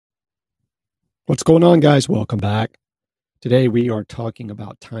What's going on, guys? Welcome back. Today we are talking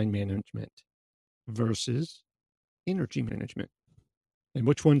about time management versus energy management and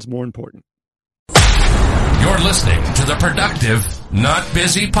which one's more important. You're listening to the Productive, Not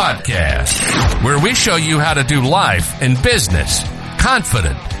Busy podcast, where we show you how to do life and business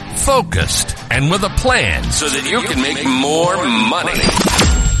confident, focused, and with a plan so that you can make more money.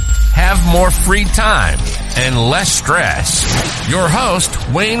 Have more free time and less stress. Your host,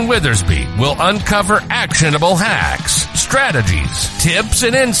 Wayne Withersby, will uncover actionable hacks, strategies, tips,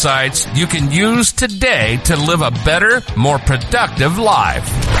 and insights you can use today to live a better, more productive life.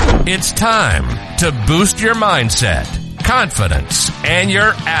 It's time to boost your mindset, confidence, and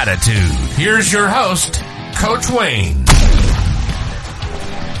your attitude. Here's your host, Coach Wayne.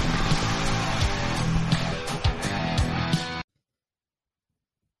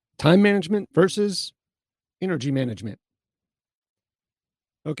 Time management versus energy management.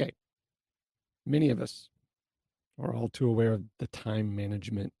 Okay. Many of us are all too aware of the time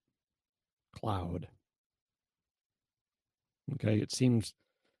management cloud. Okay. It seems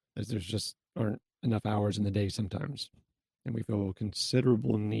as there's just aren't enough hours in the day sometimes, and we feel a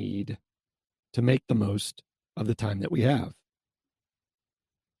considerable need to make the most of the time that we have.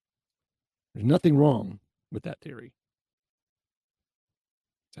 There's nothing wrong with that theory.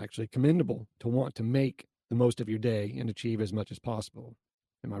 It's actually commendable to want to make the most of your day and achieve as much as possible.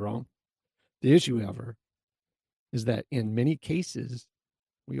 Am I wrong? The issue, however, is that in many cases,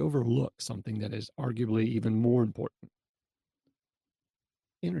 we overlook something that is arguably even more important: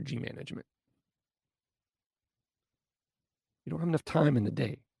 energy management. You don't have enough time in the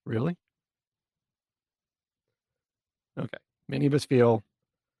day, really? Okay. Many of us feel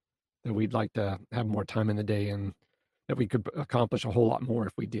that we'd like to have more time in the day and that we could accomplish a whole lot more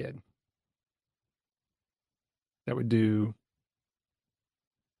if we did. That would do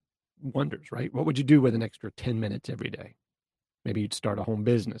wonders, right? What would you do with an extra 10 minutes every day? Maybe you'd start a home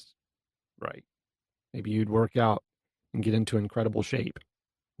business, right? Maybe you'd work out and get into incredible shape.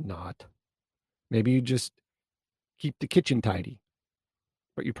 Not. Maybe you just keep the kitchen tidy,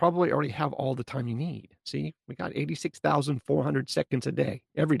 but you probably already have all the time you need. See, we got 86,400 seconds a day,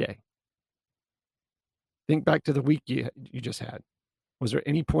 every day. Think back to the week you just had. Was there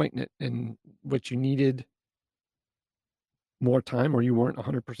any point in which you needed more time or you weren't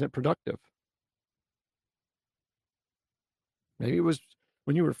 100% productive? Maybe it was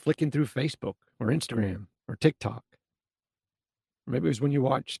when you were flicking through Facebook or Instagram or TikTok. Or maybe it was when you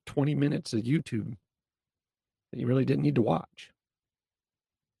watched 20 minutes of YouTube that you really didn't need to watch.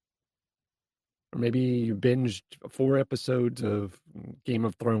 Or maybe you binged 4 episodes of Game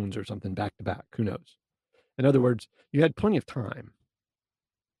of Thrones or something back to back. Who knows? In other words, you had plenty of time,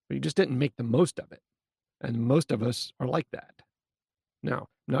 but you just didn't make the most of it. And most of us are like that. Now,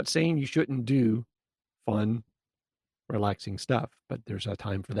 I'm not saying you shouldn't do fun, relaxing stuff, but there's a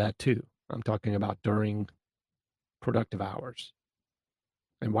time for that too. I'm talking about during productive hours.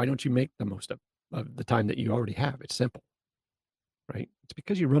 And why don't you make the most of the time that you already have? It's simple, right? It's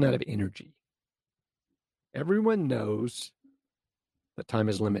because you run out of energy. Everyone knows that time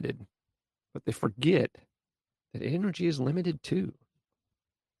is limited, but they forget that energy is limited too.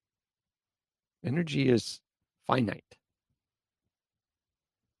 Energy is finite,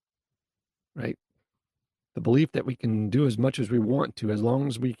 right? The belief that we can do as much as we want to, as long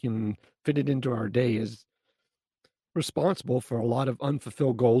as we can fit it into our day, is responsible for a lot of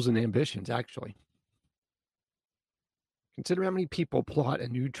unfulfilled goals and ambitions, actually. Consider how many people plot a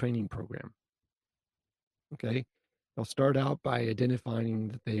new training program. Okay. They'll start out by identifying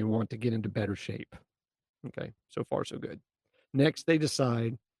that they want to get into better shape. Okay. So far, so good. Next, they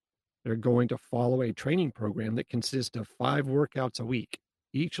decide they're going to follow a training program that consists of 5 workouts a week,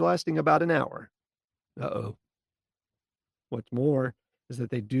 each lasting about an hour. Uh-oh. What's more is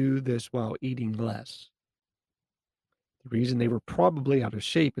that they do this while eating less. The reason they were probably out of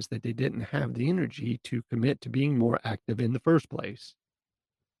shape is that they didn't have the energy to commit to being more active in the first place.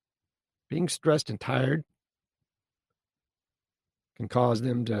 Being stressed and tired can cause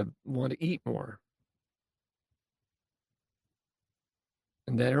them to want to eat more.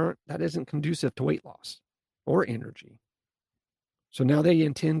 And that isn't conducive to weight loss or energy. So now they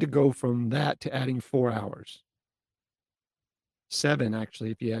intend to go from that to adding 4 hours. 7,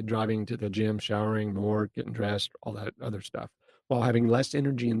 actually, if you add driving to the gym, showering more, getting dressed, all that other stuff, while having less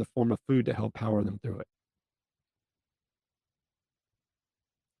energy in the form of food to help power them through it.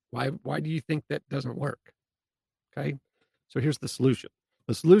 Why do you think that doesn't work? Okay. So here's the solution.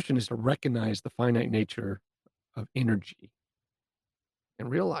 The solution is to recognize the finite nature of energy and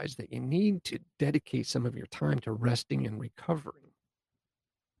realize that you need to dedicate some of your time to resting and recovering.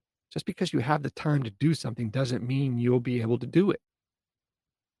 Just because you have the time to do something doesn't mean you'll be able to do it.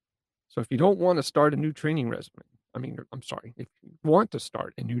 So if you don't want to start a new training regimen, if you want to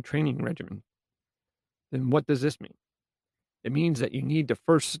start a new training regimen, then what does this mean? It means that you need to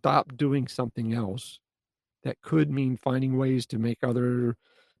first stop doing something else that could mean finding ways to make other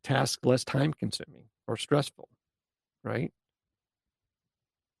tasks less time consuming or stressful, right?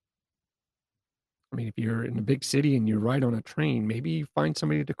 I mean, if you're in a big city and you ride on a train, maybe you find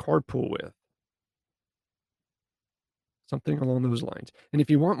somebody to carpool with. Something along those lines. And if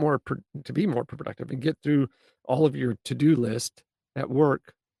you want to be more productive and get through all of your to-do list at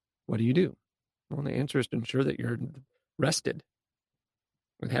work, what do? Well, the answer is to ensure that you're rested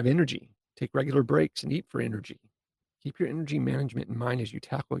and have energy. Take regular breaks and eat for energy. Keep your energy management in mind as you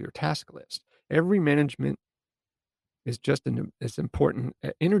tackle your task list. Every management is just as important.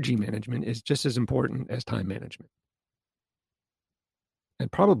 Energy management is just as important as time management,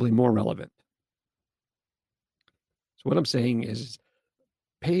 and probably more relevant. So what I'm saying is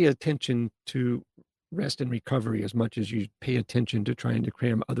pay attention to rest and recovery as much as you pay attention to trying to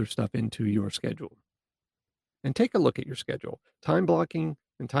cram other stuff into your schedule. And take a look at your schedule. Time blocking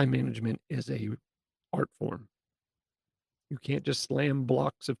and time management is a art form. You can't just slam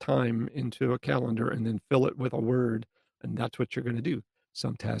blocks of time into a calendar and then fill it with a word, and that's what you're going to do.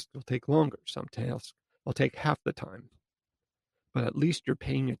 Some tasks will take longer. Some tasks will take half the time. But at least you're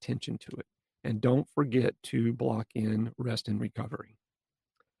paying attention to it. And don't forget to block in rest and recovery.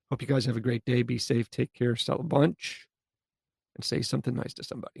 Hope you guys have a great day. Be safe. Take care. Sell a bunch. And say something nice to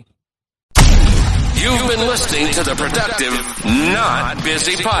somebody. You've been listening to the Productive, Not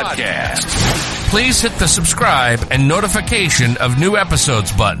Busy podcast. Please hit the subscribe and notification of new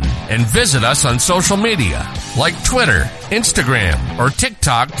episodes button and visit us on social media like Twitter, Instagram, or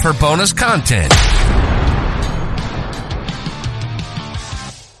TikTok for bonus content.